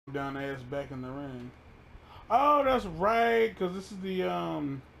down the ass back in the ring. Oh, that's right, cause this is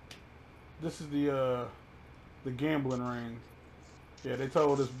the gambling ring. Yeah, they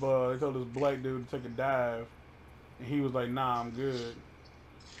told this black dude to take a dive, and he was like, "Nah, I'm good."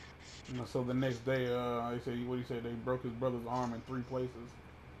 You know, so the next day, they said what he said, they broke his brother's arm in 3 places.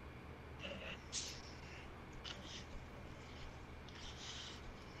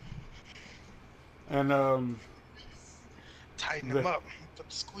 And tighten him up, put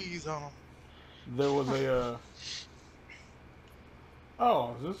the squeeze on him. There was a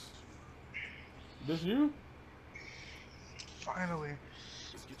oh, is this you? Finally.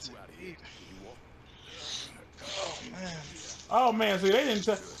 Let's get you out of here. Oh man. Oh man, see they didn't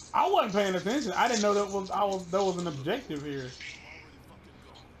I wasn't paying attention. I didn't know that was an objective here.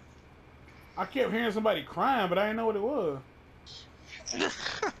 I kept hearing somebody crying, but I didn't know what it was.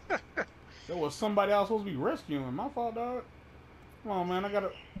 There was somebody I was supposed to be rescuing. My fault, dog. Come on, man. I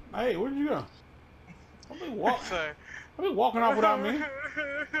gotta. Hey, where'd you go? I'll be walking off without me. And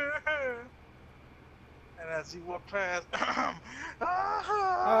as you walk past, oh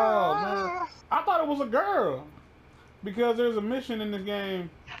man, I thought it was a girl because there's a mission in this game.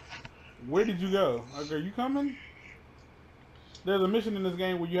 Where did you go? Like, are you coming? There's a mission in this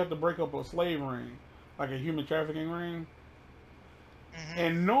game where you have to break up a slave ring, like a human trafficking ring.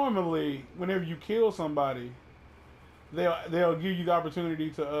 And normally, whenever you kill somebody, they'll give you the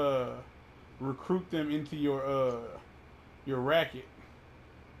opportunity to recruit them into your racket.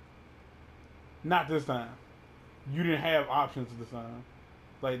 Not this time. You didn't have options this time.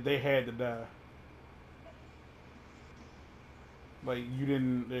 Like they had to die. Like you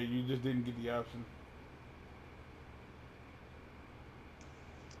didn't. You just didn't get the option.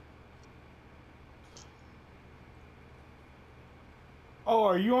 Oh,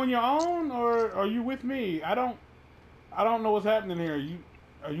 are you on your own or are you with me? I don't know what's happening here.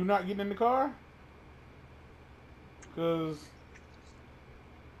 Are you not getting in the car? Cause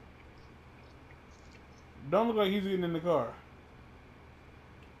don't look like he's getting in the car.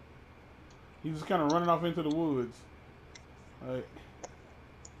 He's just kind of running off into the woods. Like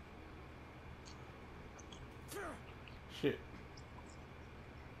shit.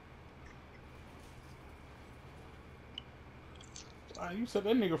 You set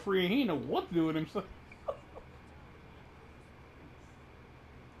that nigga free and he didn't know what to do with himself.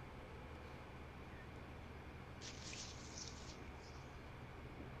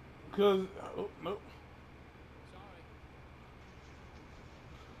 Cause oh, nope. Sorry.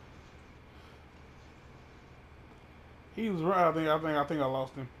 He was right. I think I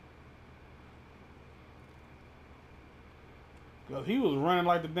lost him. Cause he was running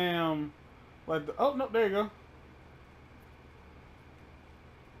like the damn, oh no, there you go.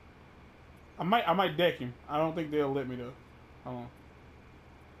 I might deck him. I don't think they'll let me though. Hold on.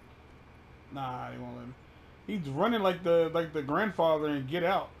 Nah, they won't let me. He's running like the grandfather and Get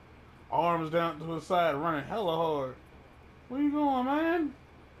Out. Arms down to his side, running hella hard. Where you going, man?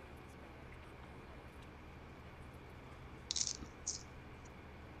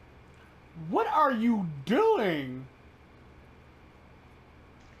 What are you doing?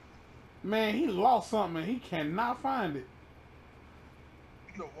 Man, he lost something and he cannot find it.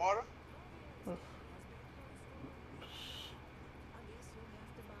 The water?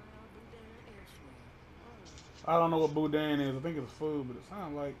 I don't know what boudin is. I think it's food, but it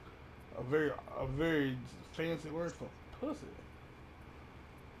sounds like a very fancy word for pussy.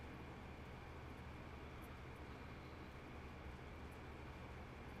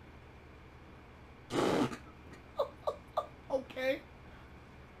 Okay.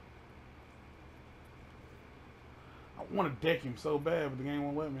 I want to deck him so bad, but the game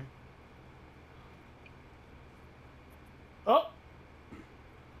won't let me. Oh!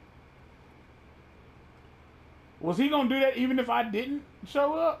 Was he gonna do that even if I didn't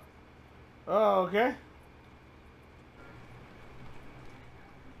show up? Oh, okay.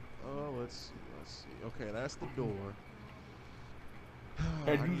 Oh, let's see. Okay, that's the door.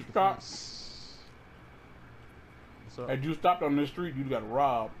 Had you stopped on this street, you got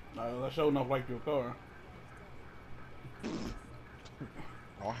robbed. I sure enough like your car.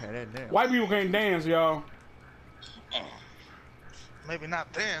 I'll have that now. White people can't dance, y'all. Maybe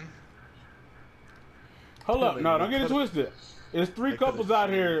not then. Hold up, no, don't get it twisted. It's 3 couples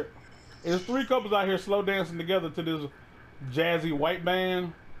out here. It's 3 couples out here slow dancing together to this jazzy white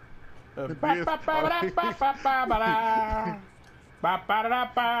band. That kind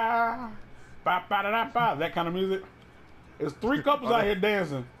of music. There's 3 couples out here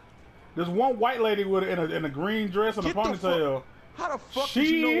dancing. There's one white lady with in a green dress and a ponytail. How the fuck did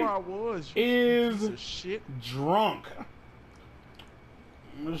you know where I was? She is drunk.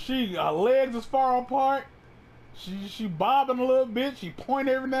 Her legs is far apart. She bobbing a little bit. She point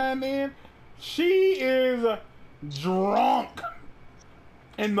every now and then. She is drunk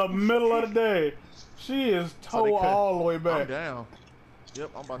in the middle of the day. She is toe all the way back. I'm down.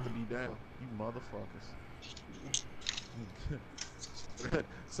 Yep, I'm about to be down. You motherfuckers.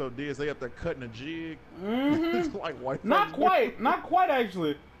 So Diz, they up there cutting a jig. Mm-hmm. Like white. Not quite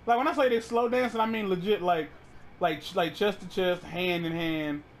actually. Like when I say they slow dancing, I mean legit like chest to chest, hand in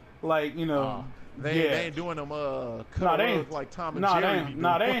hand, like you know. They ain't doing them like Tom and Jerry.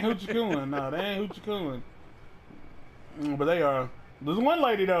 They ain't hoochie cooing. No, they ain't hoochie cooing. But they are. There's one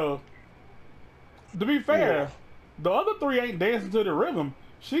lady though. To be fair, the other three ain't dancing to the rhythm.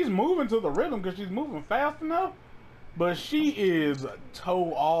 She's moving to the rhythm because she's moving fast enough. But she is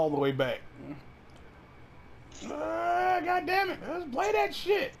toe all the way back. God damn it! Let's play that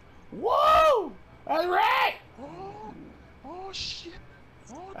shit. Whoa! That's right. Oh shit!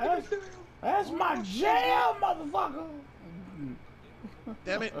 Oh, That's my jam, motherfucker.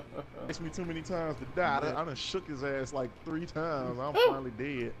 Damn it! Takes me too many times to die. I done shook his ass like 3 times. I'm finally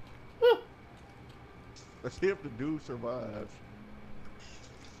dead. Let's see if the dude survives.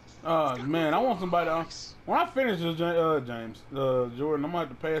 Man, I want somebody else. When I finish this, James, Jordan, I'm gonna have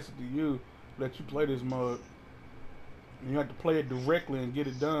to pass it to you. Let you play this mode. And you have to play it directly and get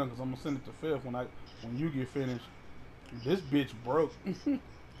it done, because I'm gonna send it to Fifth when you get finished. This bitch broke.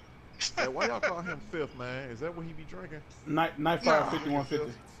 Hey, why y'all call him Fifth, man? Is that what he be drinking? Nightfire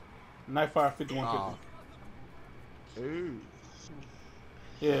 5150. Nightfire 5150. Ooh.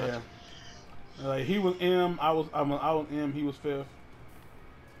 Yeah. Like he was M, I was M, he was Fifth.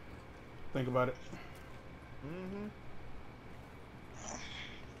 Think about it.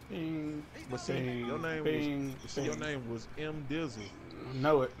 Bing. But see, your name was M Dizzle.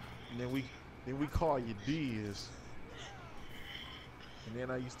 Know it. And then we call you Diz. And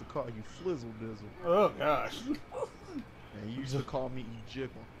then I used to call you Flizzle Dizzle. Oh gosh. And you used to call me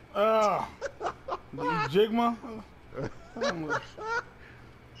Ejigma. Ejigma?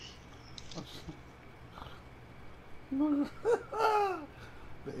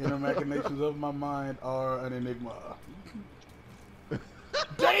 The inner machinations of my mind are an enigma.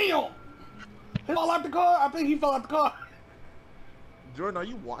 Damn! He fell out the car? I think he fell out the car. Jordan, are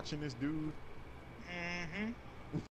you watching this dude? Mm-hmm.